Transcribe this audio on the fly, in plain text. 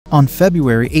On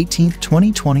February 18,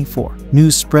 2024,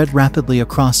 news spread rapidly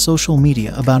across social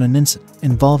media about an incident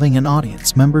involving an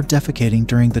audience member defecating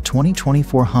during the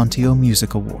 2024 Hanteo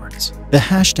Music Awards. The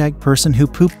hashtag person who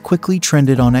pooped quickly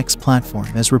trended on X platform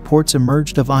as reports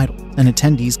emerged of idol and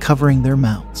attendees covering their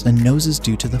mouths and noses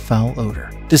due to the foul odor.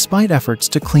 Despite efforts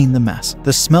to clean the mess,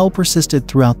 the smell persisted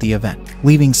throughout the event,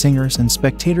 leaving singers and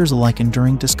spectators alike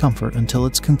enduring discomfort until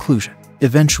its conclusion.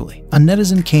 Eventually, a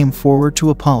netizen came forward to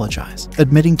apologize,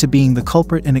 admitting to being the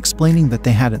culprit and explaining that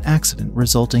they had an accident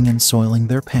resulting in soiling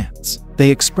their pants. They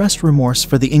expressed remorse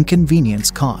for the inconvenience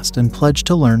caused and pledged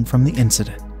to learn from the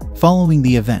incident. Following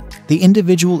the event, the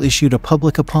individual issued a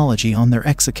public apology on their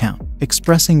X account,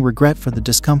 expressing regret for the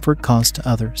discomfort caused to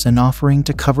others and offering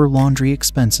to cover laundry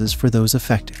expenses for those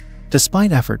affected.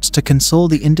 Despite efforts to console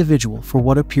the individual for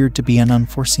what appeared to be an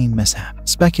unforeseen mishap,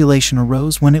 speculation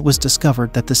arose when it was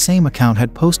discovered that the same account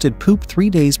had posted poop 3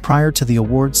 days prior to the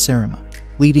awards ceremony,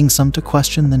 leading some to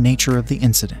question the nature of the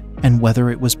incident and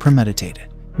whether it was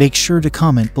premeditated. Make sure to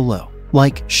comment below,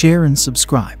 like, share, and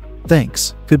subscribe.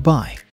 Thanks, goodbye.